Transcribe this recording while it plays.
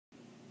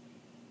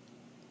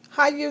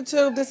Hi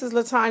YouTube, this is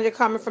Latanya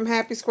coming from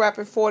Happy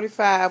Scrapping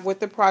 45 with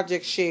the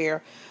Project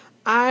Share.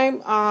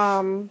 I'm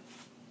um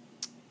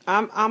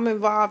I'm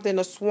involved in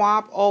a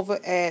swap over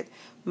at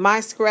my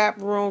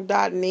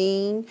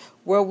Scraproom.ning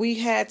where we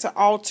had to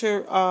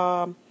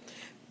alter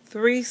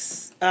three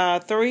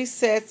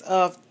sets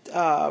of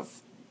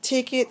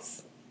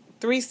tickets,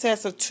 three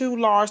sets of two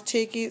large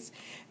tickets,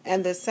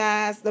 and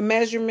the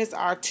measurements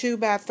are 2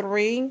 by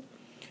 3.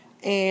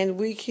 And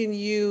we can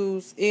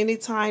use any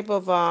type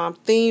of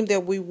theme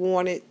that we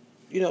wanted,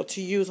 to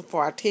use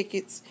for our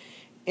tickets.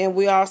 And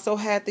we also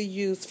had to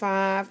use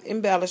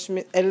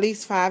at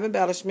least five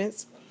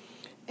embellishments,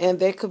 and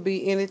they could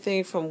be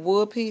anything from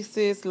wood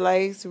pieces,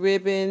 lace,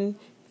 ribbon,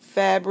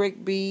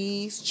 fabric,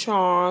 beads,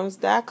 charms,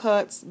 die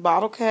cuts,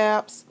 bottle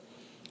caps,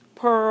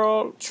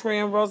 pearl,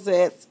 trim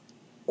rosettes,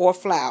 or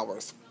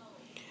flowers.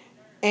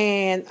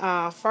 And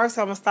first,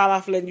 I'm gonna start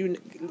off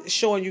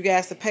showing you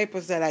guys the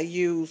papers that I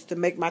used to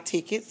make my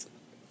tickets.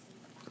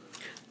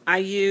 I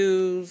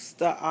used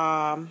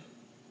the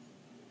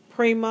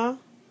Prima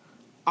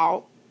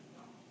Alt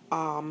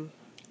Alt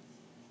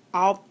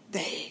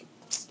dang,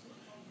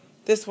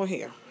 this one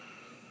here,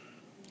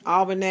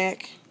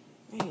 Almanac.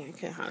 Man, I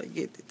can't hardly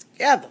get it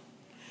together.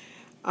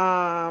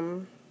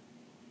 Um,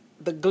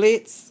 the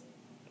Glitz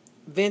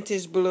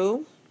Vintage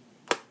Blue.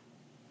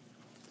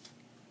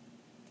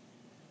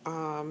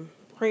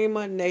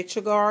 Prima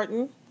Nature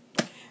Garden.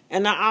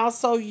 And I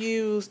also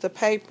used the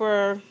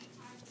paper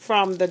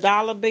from the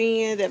dollar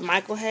bin that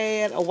Michael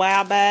had a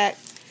while back,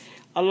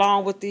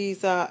 along with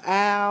these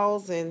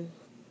owls and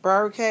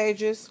bird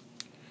cages.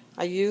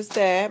 I used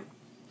that.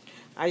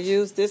 I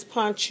used this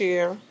punch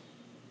here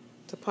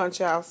to punch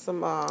out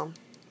some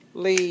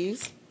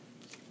leaves.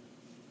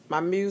 My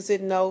music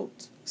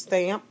note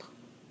stamp.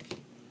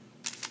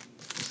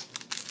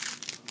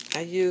 I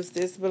used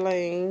this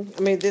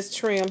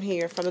trim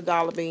here from the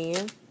dollar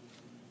bin.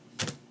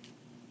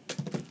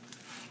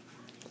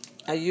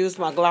 I used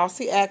my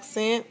glossy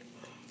accent.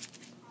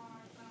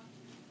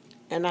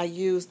 And I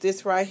used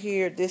this right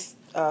here, this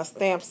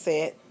stamp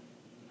set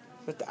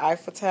with the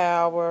Eiffel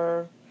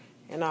Tower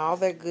and all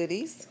that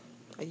goodies.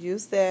 I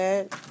used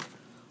that.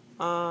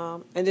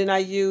 And then I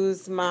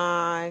used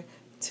my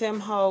Tim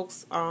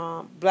Holtz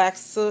black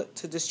soot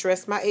to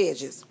distress my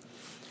edges.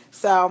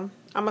 So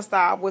I'm gonna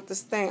start with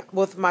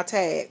with my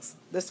tags.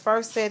 This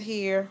first set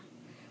here,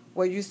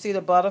 where you see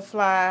the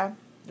butterfly,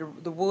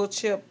 the wood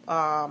chip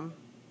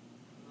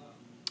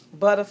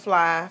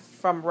butterfly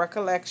from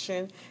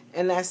Recollection,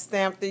 and that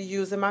stamped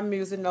using my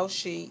music note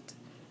sheet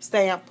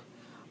stamp.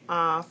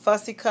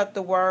 Fussy cut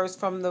the words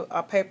from the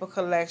paper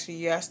collection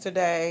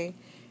yesterday,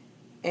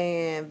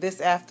 and this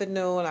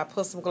afternoon I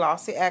put some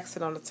glossy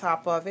accent on the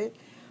top of it.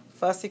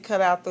 Fussy cut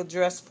out the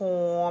dress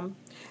form,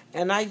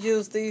 and I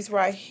used these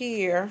right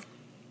here.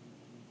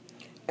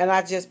 And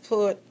I just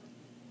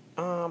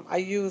I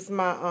used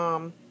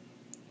my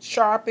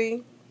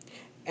Sharpie,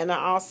 and I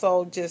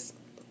also just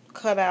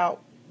cut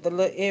out the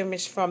little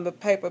image from the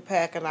paper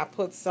pack, and I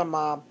put some,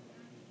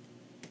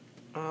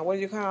 what do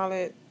you call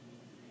it?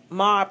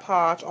 Mod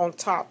Podge on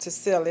top to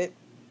seal it.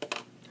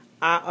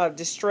 I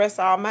distress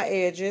all my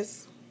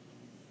edges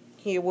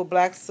here with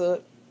black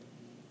soot.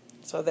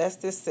 So that's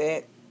this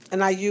set.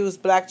 And I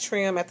used black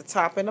trim at the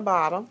top and the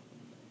bottom.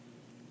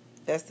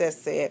 That's that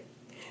set.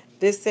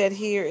 This set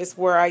here is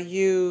where I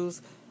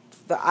use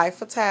the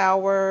Eiffel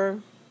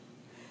Tower,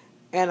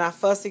 and I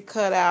fussy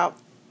cut out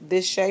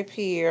this shape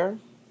here.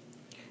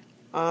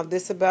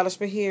 This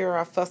embellishment here,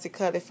 I fussy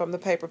cut it from the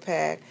paper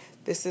pack.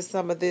 This is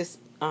some of this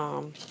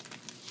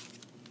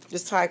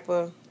type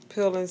of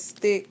peel and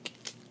stick,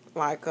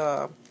 like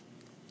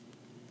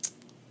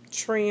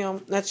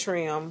trim, not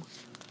trim,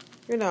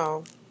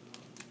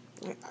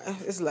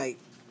 it's late.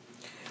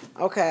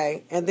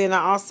 Okay, and then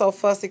I also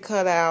fussy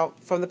cut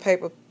out from the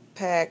paper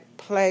pack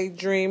Play,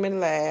 Dream, and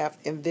Laugh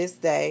in This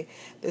Day.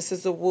 This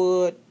is a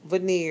wood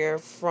veneer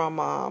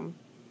from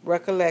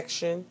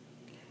Recollection.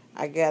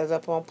 I got it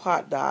up on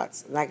pop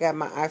dots, and I got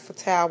my Eiffel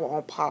Tower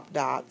on pop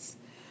dots.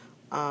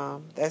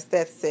 That's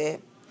that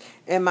set.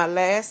 And my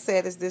last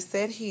set is this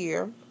set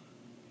here,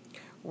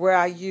 where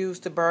I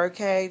used the bird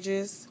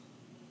cages,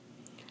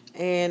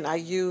 and I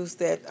used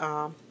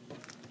that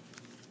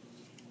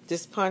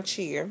this punch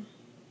here,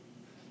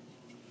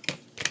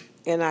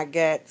 and I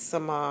got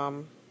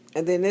some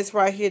and then this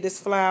right here,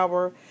 this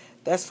flower,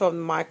 that's from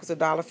Michael's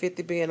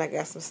 $1.50 bin. I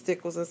got some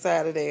stickers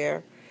inside of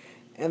there.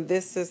 And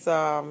this is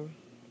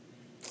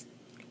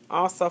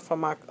also from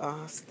my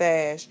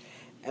stash.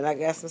 And I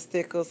got some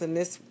stickers. And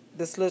this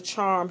little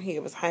charm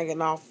here was hanging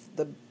off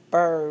the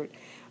bird.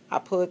 I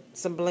put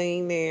some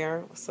bling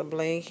there, some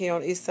bling here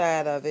on each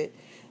side of it.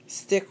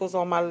 Stickers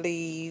on my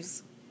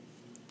leaves.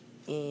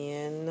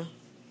 And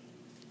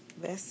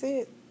that's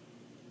it.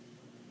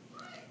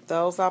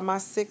 Those are my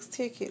 6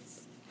 tickets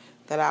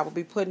that I will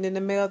be putting in the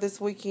mail this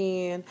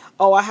weekend.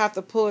 Oh, I have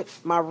to put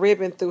my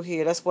ribbon through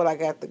here. That's what I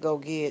got to go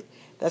get.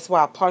 That's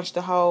why I punched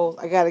the holes.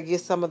 I got to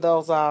get some of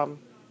those, what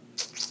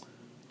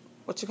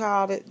you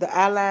call it? The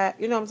eyelash.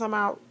 You know what I'm talking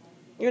about?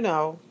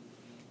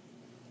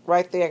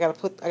 right there. I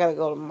gotta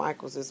go to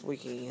Michael's this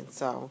weekend.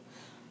 So,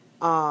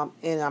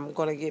 and I'm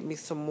gonna get me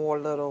some more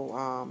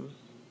little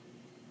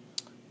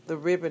the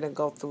ribbon and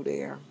go through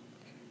there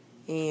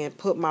and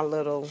put my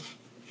little,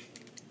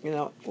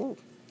 ooh,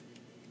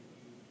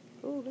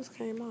 this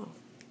came off.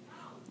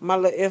 My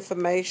little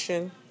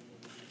information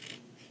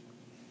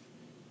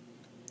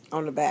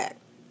on the back.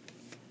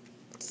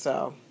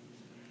 So,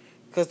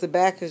 because the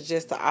back is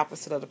just the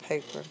opposite of the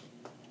paper.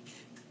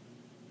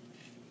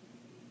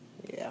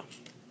 Yeah,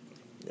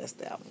 that's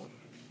that one.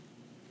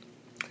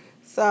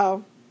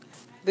 So,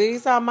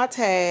 these are my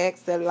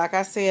tags that, like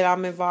I said,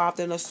 I'm involved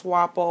in a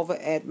swap over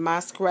at my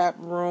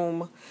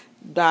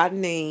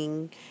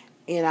Scraproom.ning,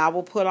 and I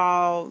will put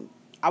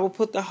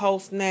the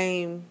host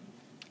name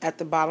at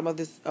the bottom of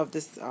this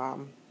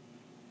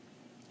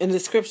in the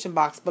description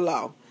box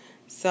below.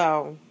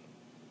 So,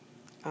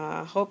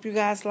 hope you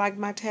guys like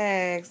my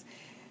tags.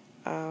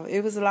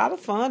 It was a lot of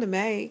fun to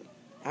make.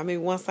 I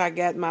mean, once I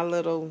got my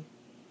little,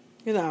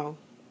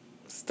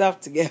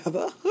 stuff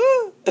together.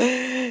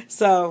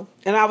 So,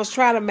 and I was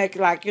trying to make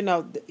like,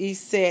 each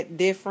set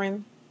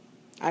different.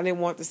 I didn't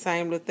want the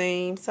same little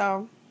theme.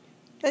 So,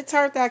 they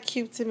turned out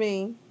cute to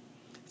me.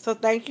 So,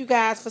 thank you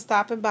guys for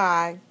stopping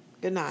by.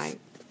 Good night.